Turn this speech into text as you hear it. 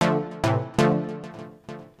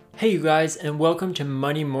Hey you guys, and welcome to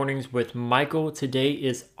Money Mornings with Michael. Today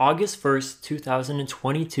is August 1st,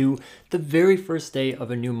 2022, the very first day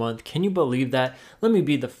of a new month. Can you believe that? Let me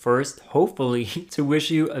be the first, hopefully, to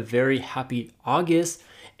wish you a very happy August.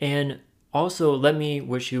 And also, let me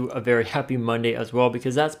wish you a very happy Monday as well,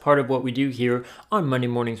 because that's part of what we do here on Monday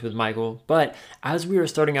Mornings with Michael. But as we are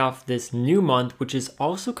starting off this new month, which is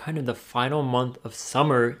also kind of the final month of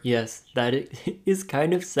summer, yes, that is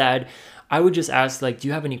kind of sad. I would just ask, do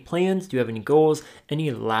you have any plans? Do you have any goals?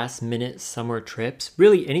 Any last minute summer trips?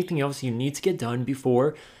 Really anything else you need to get done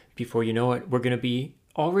before you know it, we're going to be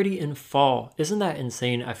already in fall. Isn't that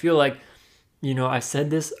insane? I feel like, I said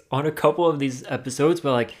this on a couple of these episodes,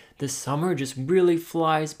 but the summer just really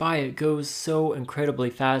flies by. It goes so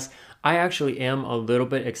incredibly fast. I actually am a little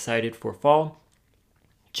bit excited for fall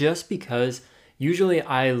just because usually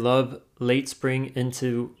I love late spring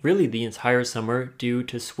into really the entire summer due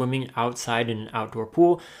to swimming outside in an outdoor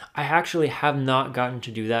pool. I actually have not gotten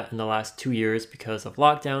to do that in the last 2 years because of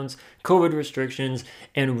lockdowns, COVID restrictions,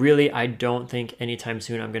 and really I don't think anytime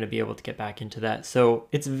soon I'm going to be able to get back into that. So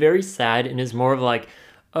it's very sad and is more of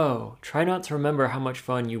oh, try not to remember how much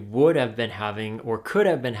fun you would have been having or could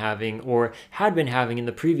have been having or had been having in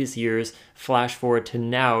the previous years, flash forward to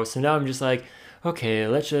now. So now I'm just okay,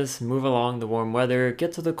 let's just move along the warm weather,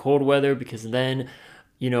 get to the cold weather, because then,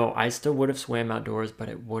 I still would have swam outdoors, but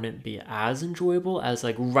it wouldn't be as enjoyable as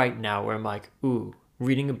right now where I'm ooh,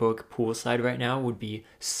 reading a book poolside right now would be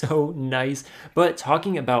so nice. But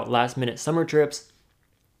talking about last minute summer trips,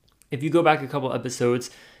 if you go back a couple episodes,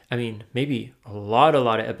 maybe a lot of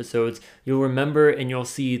episodes, you'll remember and you'll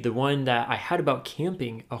see the one that I had about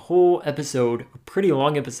camping, a whole episode, a pretty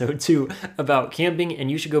long episode too, about camping,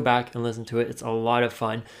 and you should go back and listen to it. It's a lot of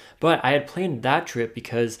fun. But I had planned that trip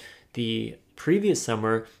because the previous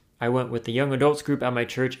summer, I went with the young adults group at my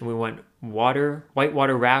church and we went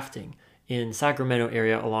whitewater rafting in Sacramento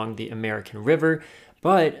area along the American River.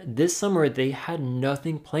 But this summer they had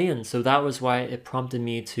nothing planned. So that was why it prompted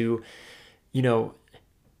me to,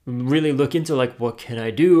 really look into what can I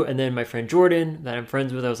do. And then my friend Jordan that I'm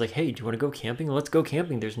friends with, I was like, hey, do you want to go camping? Let's go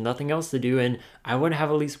camping. There's nothing else to do and I want to have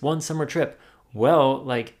at least one summer trip. Well,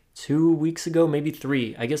 2 weeks ago, maybe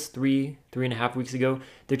three, I guess 3.5 weeks ago,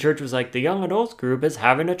 the church was like, the young adults group is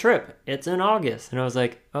having a trip. It's in August. And I was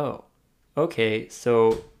like, oh, okay,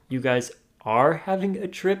 so you guys are having a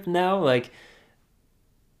trip now?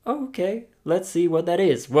 Oh, okay, let's see what that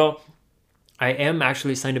is. Well, I am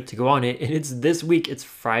actually signed up to go on it, and it's this week. It's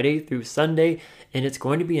Friday through Sunday, and it's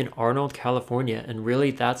going to be in Arnold, California, and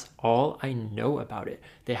really that's all I know about it.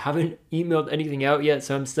 They haven't emailed anything out yet,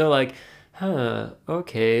 so I'm still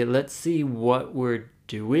okay, let's see what we're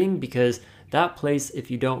doing, because that place,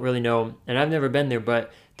 if you don't really know, and I've never been there,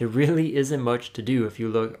 but there really isn't much to do. If you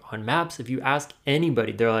look on maps, if you ask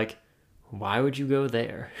anybody, they're like, why would you go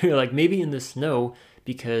there? Maybe in the snow,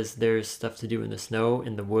 because there's stuff to do in the snow,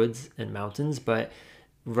 in the woods and mountains, but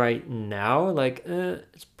right now,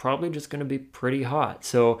 it's probably just going to be pretty hot.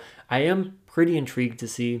 So I am pretty intrigued to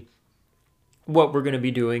see what we're going to be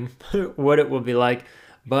doing, what it will be like,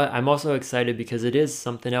 but I'm also excited because it is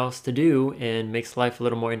something else to do and makes life a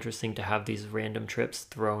little more interesting to have these random trips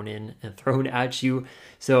thrown in and thrown at you.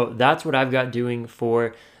 So that's what I've got doing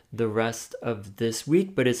for the rest of this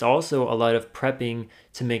week, but it's also a lot of prepping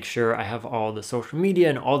to make sure I have all the social media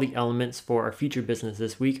and all the elements for our future business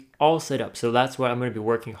this week all set up. So that's what I'm going to be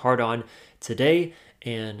working hard on today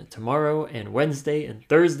and tomorrow and Wednesday and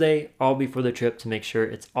Thursday, all before the trip, to make sure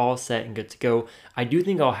it's all set and good to go. I do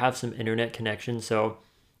think I'll have some internet connection, so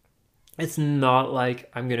it's not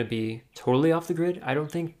like I'm going to be totally off the grid, I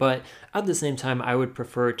don't think, but at the same time, I would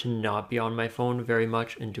prefer to not be on my phone very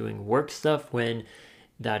much and doing work stuff when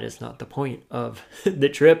that is not the point of the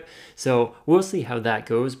trip. So we'll see how that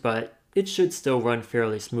goes, but it should still run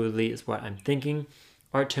fairly smoothly is what I'm thinking.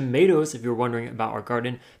 Our tomatoes, if you're wondering about our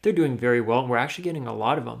garden, they're doing very well. And we're actually getting a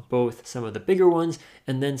lot of them, both some of the bigger ones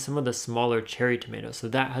and then some of the smaller cherry tomatoes. So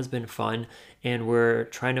that has been fun. And we're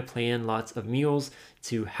trying to plan lots of meals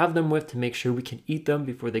to have them with to make sure we can eat them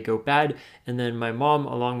before they go bad. And then my mom,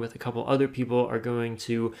 along with a couple other people, are going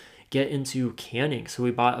to get into canning. So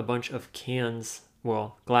we bought a bunch of cans,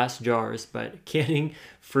 glass jars, but canning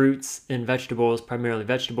fruits and vegetables, primarily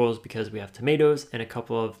vegetables, because we have tomatoes, and a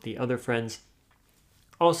couple of the other friends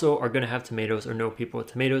also are going to have tomatoes or know people with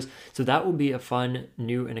tomatoes. So that will be a fun,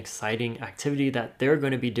 new, and exciting activity that they're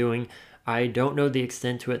going to be doing. I don't know the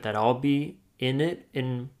extent to it that I'll be in it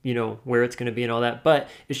and, where it's going to be and all that. But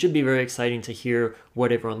it should be very exciting to hear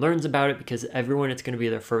what everyone learns about it, because everyone, it's going to be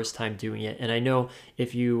their first time doing it. And I know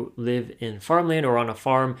if you live in farmland or on a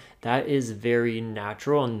farm, that is very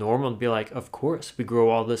natural and normal to be like, of course, we grow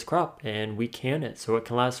all this crop and we can it so it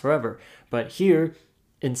can last forever. But here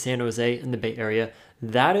in San Jose, in the Bay Area,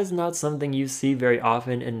 that is not something you see very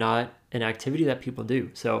often and not an activity that people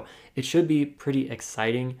do. So it should be pretty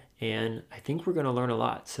exciting, and I think we're going to learn a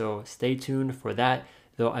lot. So stay tuned for that,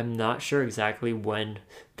 though I'm not sure exactly when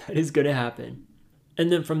that is going to happen.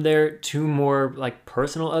 And then from there, two more like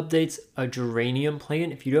personal updates. A geranium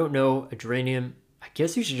plant. If you don't know a geranium, I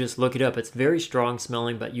guess you should just look it up. It's very strong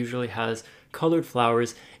smelling, but usually has colored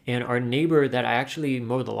flowers. And our neighbor that I actually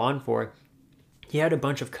mowed the lawn for, he had a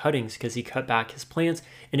bunch of cuttings because he cut back his plants.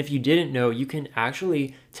 And if you didn't know, you can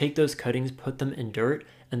actually take those cuttings, put them in dirt,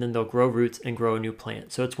 and then they'll grow roots and grow a new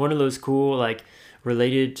plant. So it's one of those cool, like,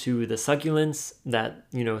 related to the succulents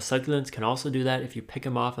that, succulents can also do that. If you pick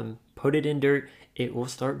them off and put it in dirt, it will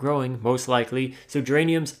start growing, most likely. So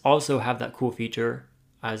geraniums also have that cool feature,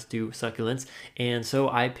 as do succulents. And so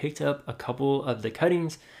I picked up a couple of the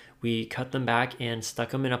cuttings. We cut them back and stuck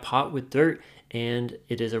them in a pot with dirt, and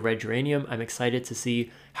it is a red geranium. I'm excited to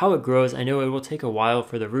see how it grows. I know it will take a while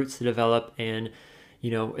for the roots to develop, and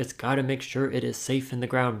it's got to make sure it is safe in the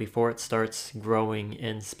ground before it starts growing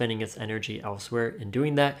and spending its energy elsewhere in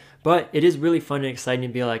doing that. But it is really fun and exciting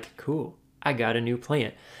to be like, cool, I got a new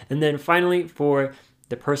plant. And then finally, for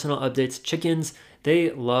the personal updates, chickens,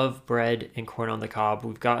 they love bread and corn on the cob.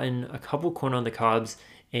 We've gotten a couple corn on the cobs,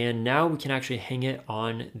 and now we can actually hang it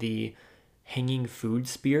on the hanging food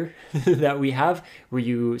spear that we have, where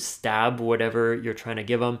you stab whatever you're trying to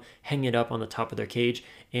give them, hang it up on the top of their cage,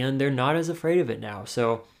 and they're not as afraid of it now.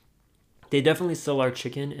 So they definitely still are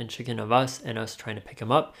chicken and chicken of us and us trying to pick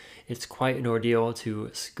them up. It's quite an ordeal to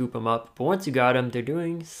scoop them up, but once you got them, they're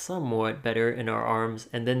doing somewhat better in our arms,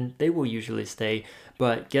 and then they will usually stay.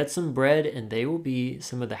 But get some bread and they will be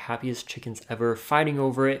some of the happiest chickens ever, fighting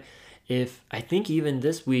over it. I think even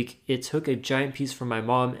this week, it took a giant piece from my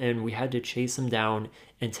mom and we had to chase them down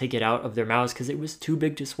and take it out of their mouths because it was too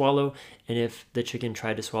big to swallow. And if the chicken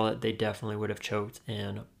tried to swallow it, they definitely would have choked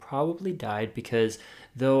and probably died, because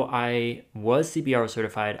though I was CPR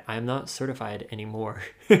certified, I'm not certified anymore,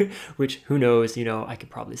 which who knows, I could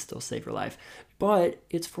probably still save your life, but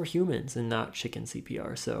it's for humans and not chicken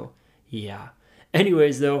CPR. So yeah.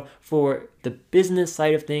 Anyways, though, for the business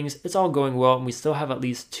side of things, it's all going well, and we still have at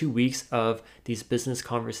least 2 weeks of these business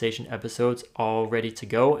conversation episodes all ready to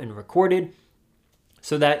go and recorded.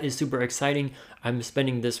 So that is super exciting. I'm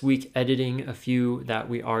spending this week editing a few that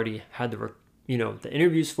we already had the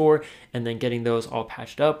interviews for, and then getting those all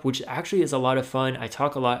patched up, which actually is a lot of fun. I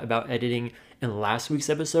talk a lot about editing in last week's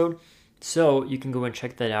episode. So you can go and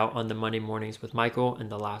check that out on the Monday Mornings with Michael in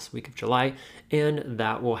the last week of July. And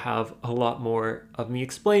that will have a lot more of me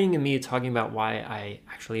explaining and me talking about why I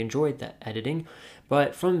actually enjoyed that editing.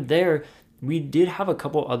 But from there, we did have a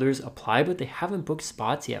couple others apply, but they haven't booked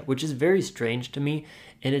spots yet, which is very strange to me.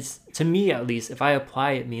 And it's, to me at least, if I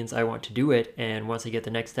apply, it means I want to do it. And once I get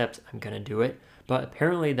the next steps, I'm going to do it. But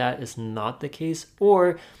apparently that is not the case.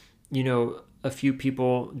 Or, a few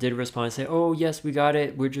people did respond and say, oh, yes, we got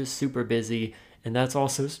it. We're just super busy. And that's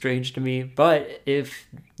also strange to me. But if,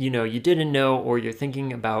 you didn't know, or you're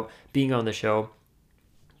thinking about being on the show,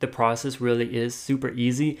 the process really is super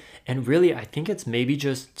easy. And really, I think it's maybe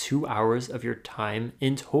just 2 hours of your time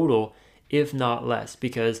in total, if not less,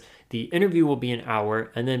 because the interview will be an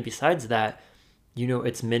hour. And then besides that,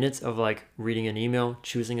 it's minutes of like reading an email,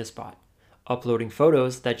 choosing a spot, uploading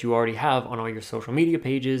photos that you already have on all your social media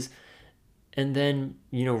pages, and then,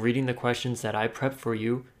 reading the questions that I prep for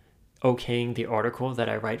you, okaying the article that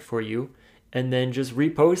I write for you, and then just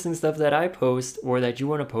reposting stuff that I post or that you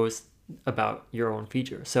want to post about your own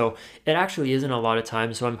feature. So it actually isn't a lot of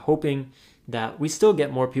time. So I'm hoping that we still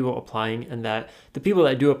get more people applying, and that the people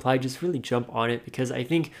that do apply just really jump on it, because I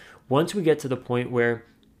think once we get to the point where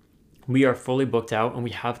we are fully booked out and we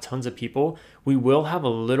have tons of people, we will have a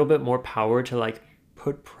little bit more power to like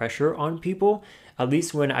put pressure on people. At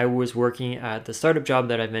least when I was working at the startup job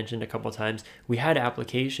that I've mentioned a couple of times, we had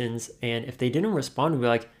applications, and if they didn't respond, we'd be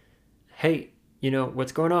like, hey,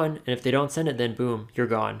 what's going on? And if they don't send it, then boom, you're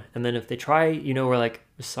gone. And then if they try, we're like,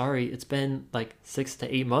 sorry, it's been like 6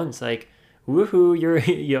 to 8 months. Like, woohoo, you're,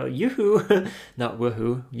 yoo-hoo, not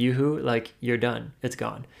woohoo, yoo-hoo, like you're done, it's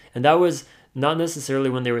gone. And that was not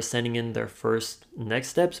necessarily when they were sending in their first next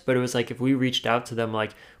steps, but it was like if we reached out to them,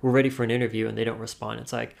 like, we're ready for an interview, and they don't respond,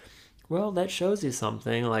 it's like, well, that shows you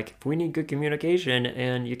something. Like, if we need good communication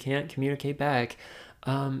and you can't communicate back,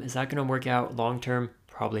 is that going to work out long term?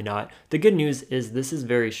 probably not. The good news is this is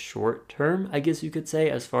very short term, I guess you could say,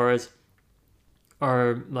 as far as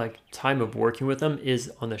our like time of working with them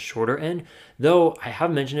is on the shorter end. Though I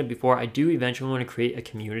have mentioned it before, I do eventually want to create a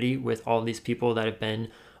community with all these people that have been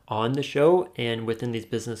on the show and within these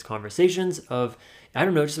business conversations of, I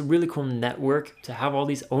don't know, just a really cool network to have all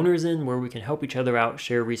these owners in where we can help each other out,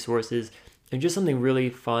 share resources, and just something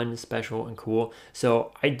really fun, special, and cool.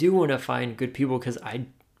 So I do want to find good people because I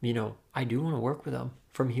do want to work with them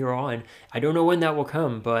from here on. I don't know when that will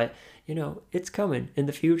come, but it's coming in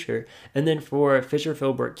the future. And then for Fisher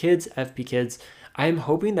Philbrook Kids, FP Kids, I'm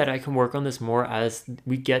hoping that I can work on this more as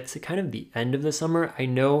we get to kind of the end of the summer. I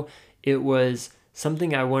know it was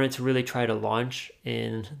something I wanted to really try to launch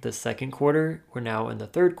in the second quarter. We're now in the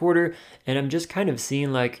third quarter, and I'm just kind of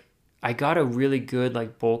seeing like I got a really good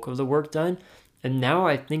like bulk of the work done. And now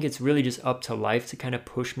I think it's really just up to life to kind of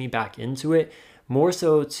push me back into it, more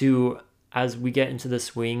so to as we get into the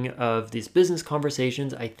swing of these business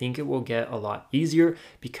conversations. I think it will get a lot easier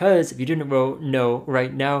because if you didn't know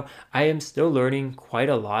right now, I am still learning quite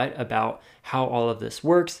a lot about how all of this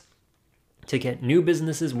works. To get new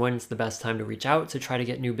businesses, when it's the best time to reach out to try to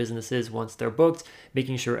get new businesses once they're booked,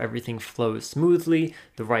 making sure everything flows smoothly,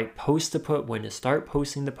 the right post to put, when to start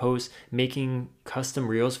posting the post, making custom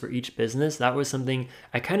reels for each business. That was something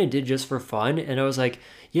I kind of did just for fun. And I was like,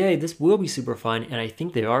 yay, this will be super fun. And I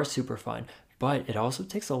think they are super fun. But it also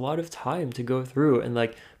takes a lot of time to go through and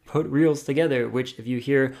like put reels together, which if you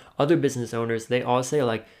hear other business owners, they all say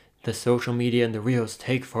like, the social media and the reels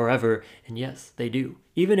take forever. And yes, they do,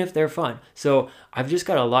 even if they're fun. So I've just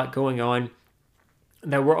got a lot going on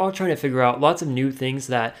that we're all trying to figure out, lots of new things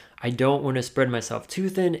that I don't want to spread myself too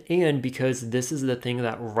thin. And because this is the thing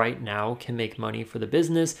that right now can make money for the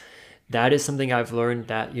business, that is something I've learned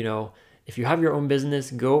that, if you have your own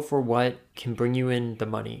business, go for what can bring you in the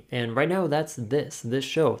money. And right now, that's this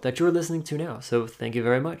show that you're listening to now. So thank you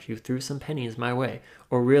very much. You threw some pennies my way.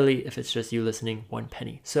 Or really, if it's just you listening, 1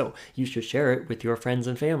 penny. So you should share it with your friends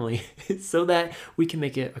and family so that we can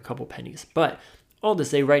make it a couple pennies. But all to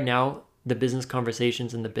say right now, the business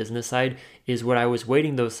conversations and the business side is what I was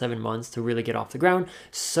waiting those 7 months to really get off the ground.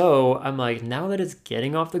 So I'm like, now that it's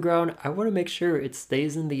getting off the ground, I want to make sure it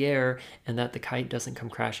stays in the air and that the kite doesn't come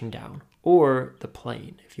crashing down. Or the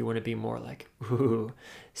plane, if you want to be more like, ooh.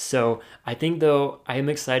 So I think though, I am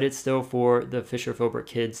excited still for the Fisher Philbrook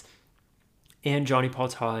Kids and Johnny Paul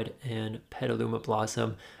Todd and Petaluma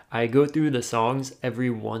Blossom. I go through the songs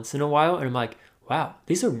every once in a while and I'm like, wow,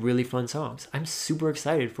 these are really fun songs. I'm super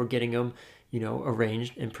excited for getting them,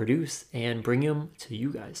 arranged and produced and bring them to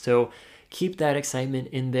you guys. So keep that excitement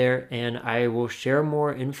in there and I will share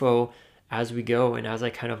more info as we go and as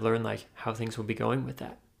I kind of learn like how things will be going with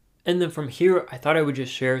that. And then from here, I thought I would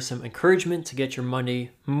just share some encouragement to get your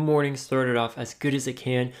Monday morning started off as good as it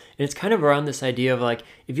can. And it's kind of around this idea of like,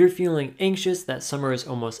 if you're feeling anxious that summer is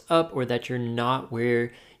almost up or that you're not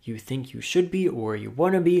where you think you should be or you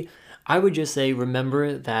want to be, I would just say,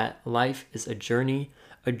 remember that life is a journey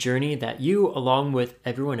that you, along with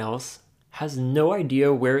everyone else, has no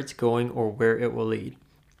idea where it's going or where it will lead.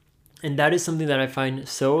 And that is something that I find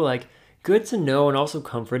so like good to know and also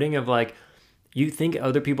comforting of like, you think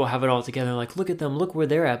other people have it all together, like, look at them, look where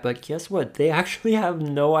they're at. But guess what? They actually have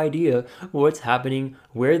no idea what's happening,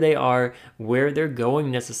 where they are, where they're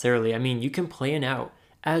going necessarily. I mean, you can plan out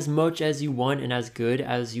as much as you want and as good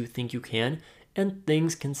as you think you can, and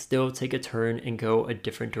things can still take a turn and go a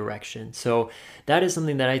different direction. So that is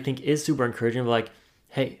something that I think is super encouraging of like,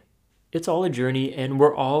 hey, it's all a journey and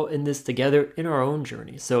we're all in this together in our own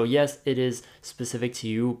journey. So yes, it is specific to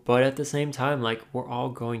you, but at the same time, like we're all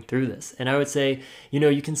going through this. And I would say,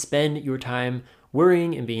 you can spend your time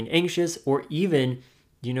worrying and being anxious or even,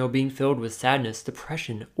 being filled with sadness,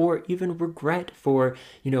 depression, or even regret for,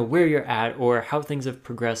 where you're at or how things have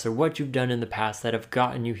progressed or what you've done in the past that have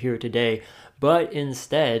gotten you here today. But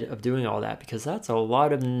instead of doing all that, because that's a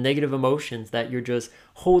lot of negative emotions that you're just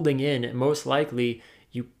holding in, and most likely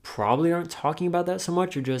you probably aren't talking about that so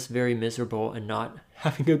much. You're just very miserable and not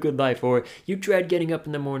having a good life, or you dread getting up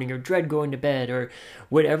in the morning or dread going to bed or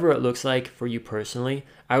whatever it looks like for you personally.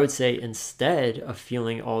 I would say instead of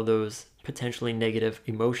feeling all those potentially negative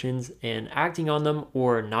emotions and acting on them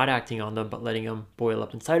or not acting on them, but letting them boil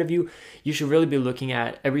up inside of you, you should really be looking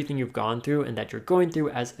at everything you've gone through and that you're going through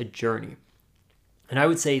as a journey. And I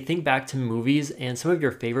would say think back to movies and some of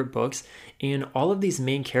your favorite books, and all of these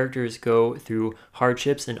main characters go through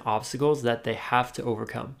hardships and obstacles that they have to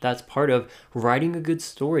overcome. That's part of writing a good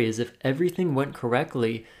story, is if everything went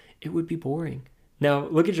correctly, it would be boring. Now,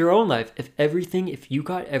 look at your own life. If you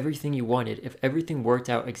got everything you wanted, if everything worked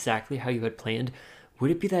out exactly how you had planned, would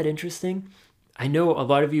it be that interesting? I know a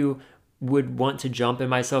lot of you would want to jump in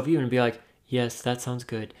myself even and be like, yes, that sounds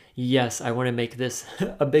good. Yes, I want to make this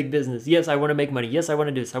a big business. Yes, I want to make money. Yes, I want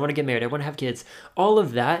to do this. I want to get married. I want to have kids. All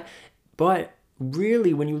of that. But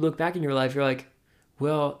really, when you look back in your life, you're like,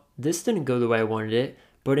 well, this didn't go the way I wanted it.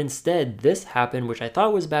 But instead, this happened, which I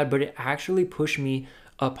thought was bad, but it actually pushed me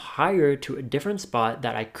up higher to a different spot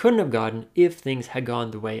that I couldn't have gotten if things had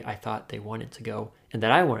gone the way I thought they wanted to go and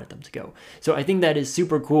that I wanted them to go. So I think that is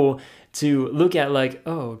super cool to look at, like,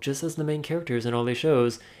 oh, just as the main characters in all these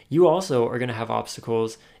shows, you also are going to have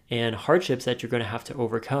obstacles and hardships that you're going to have to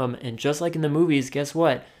overcome. And just like in the movies, guess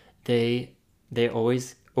what? They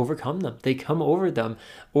always overcome them. They come over them.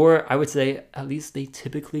 Or I would say at least they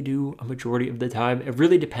typically do a majority of the time. It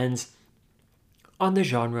really depends on the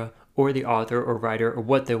genre or the author or writer or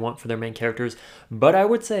what they want for their main characters. But I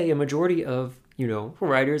would say a majority of,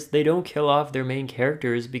 writers, they don't kill off their main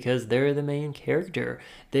characters because they're the main character.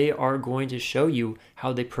 They are going to show you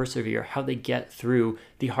how they persevere, how they get through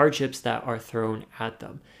the hardships that are thrown at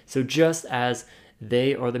them. So just as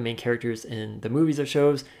they are the main characters in the movies or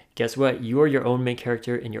shows, guess what? You are your own main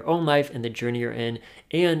character in your own life and the journey you're in.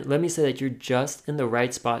 And let me say that you're just in the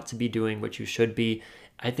right spot to be doing what you should be.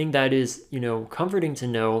 I think that is, comforting to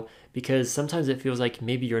know, because sometimes it feels like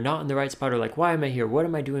maybe you're not in the right spot, or like, why am I here? What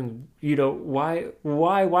am I doing? Why?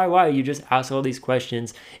 You just ask all these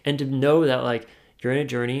questions, and to know that, like, you're in a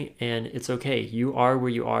journey and it's okay. You are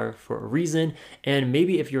where you are for a reason. And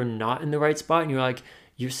maybe if you're not in the right spot and you're like,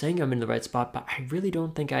 you're saying I'm in the right spot, but I really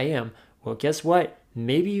don't think I am. Well, guess what?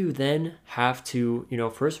 Maybe you then have to,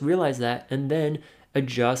 first realize that and then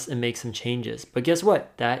adjust and make some changes. But guess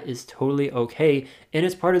what? That is totally okay. And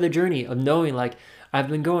it's part of the journey of knowing, like, I've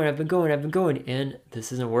been going, and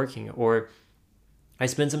this isn't working. Or I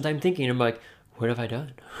spend some time thinking, I'm like, what have I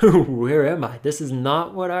done? Where am I? This is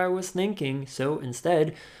not what I was thinking. So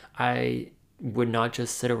instead, I would not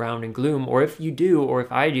just sit around in gloom. Or if you do, or if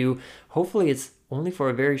I do, hopefully it's only for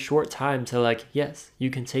a very short time to, like, yes, you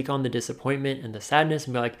can take on the disappointment and the sadness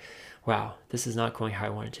and be like, wow, this is not going how I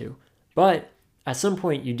wanted to. But at some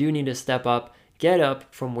point, you do need to step up, get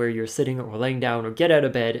up from where you're sitting or laying down, or get out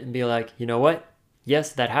of bed and be like, you know what?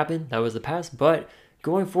 Yes, that happened. That was the past. But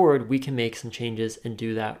going forward, we can make some changes and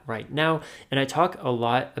do that right now. And I talk a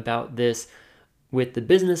lot about this with the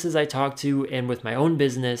businesses I talk to and with my own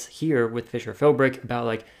business here with Fisher Philbrick about,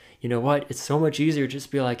 like, you know what? It's so much easier just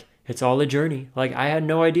to be like, it's all a journey. Like, I had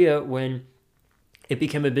no idea when it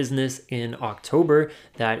became a business in October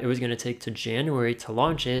that it was going to take to January to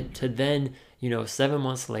launch it, to then, 7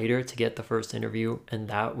 months later to get the first interview. And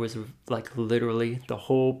that was, like, literally the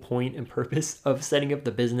whole point and purpose of setting up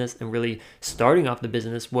the business and really starting off the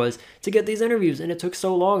business was to get these interviews. And it took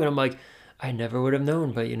so long. And I'm like, I never would have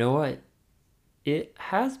known. But you know what? It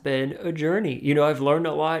has been a journey. I've learned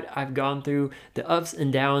a lot. I've gone through the ups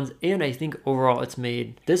and downs. And I think overall it's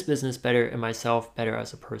made this business better and myself better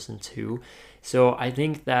as a person too. So I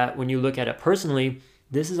think that when you look at it personally,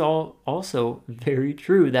 this is all also very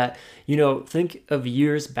true that, think of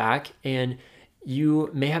years back and you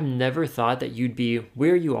may have never thought that you'd be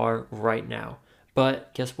where you are right now.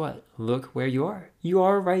 But guess what? Look where you are. You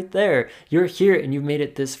are right there. You're here and you've made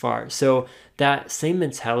it this far. So that same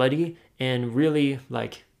mentality and really,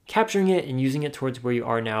 like, capturing it and using it towards where you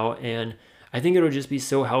are now. And I think it'll just be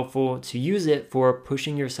so helpful to use it for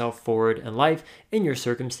pushing yourself forward in life, in your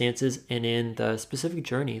circumstances, and in the specific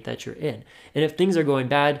journey that you're in. And if things are going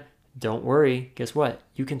bad, don't worry. Guess what?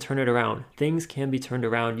 You can turn it around. Things can be turned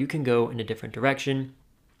around. You can go in a different direction.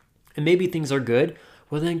 And maybe things are good.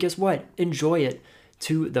 Well, then guess what? Enjoy it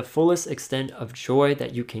to the fullest extent of joy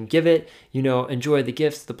that you can give it. Enjoy the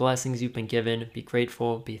gifts, the blessings you've been given. Be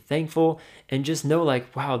grateful, be thankful, and just know,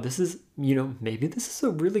 like, wow, this is, maybe this is a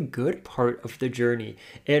really good part of the journey.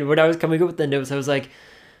 And when I was coming up with the notes, I was like,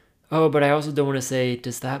 oh, but I also don't want to say,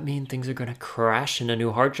 does that mean things are going to crash and a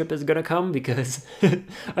new hardship is going to come? Because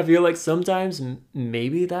I feel like sometimes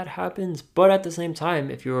maybe that happens. But at the same time,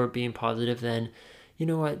 if you're being positive, then, you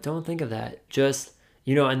know what, don't think of that. Just,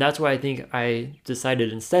 and that's why I think I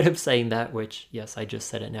decided, instead of saying that, which, yes, I just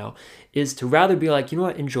said it now, is to rather be like, you know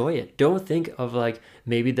what, enjoy it. Don't think of, like,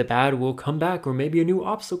 maybe the bad will come back or maybe a new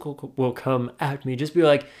obstacle will come at me. Just be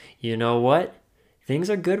like, you know what? Things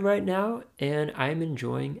are good right now and I'm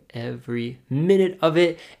enjoying every minute of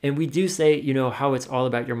it. And we do say, how it's all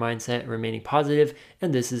about your mindset and remaining positive,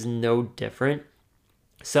 and this is no different.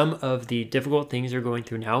 some of the difficult things you're going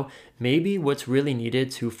through now may be what's really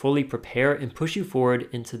needed to fully prepare and push you forward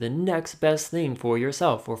into the next best thing for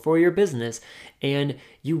yourself or for your business. And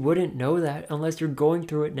you wouldn't know that unless you're going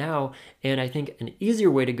through it now. And I think an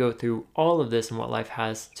easier way to go through all of this and what life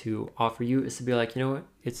has to offer you is to be like, you know what,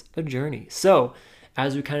 it's a journey. So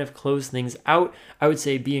as we kind of close things out, I would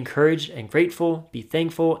say be encouraged and grateful, be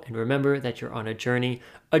thankful, and remember that you're on a journey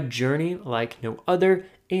like no other,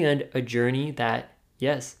 and a journey that,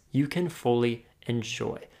 yes, you can fully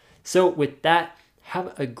enjoy. So with that,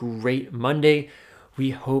 have a great Monday.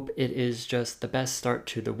 We hope it is just the best start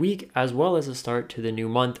to the week as well as a start to the new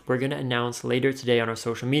month. We're going to announce later today on our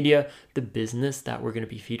social media the business that we're going to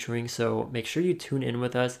be featuring. So make sure you tune in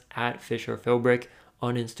with us at Fisher Philbrick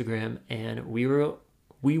on Instagram, and we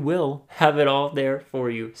will have it all there for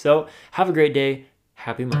you. So have a great day.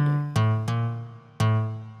 Happy Monday.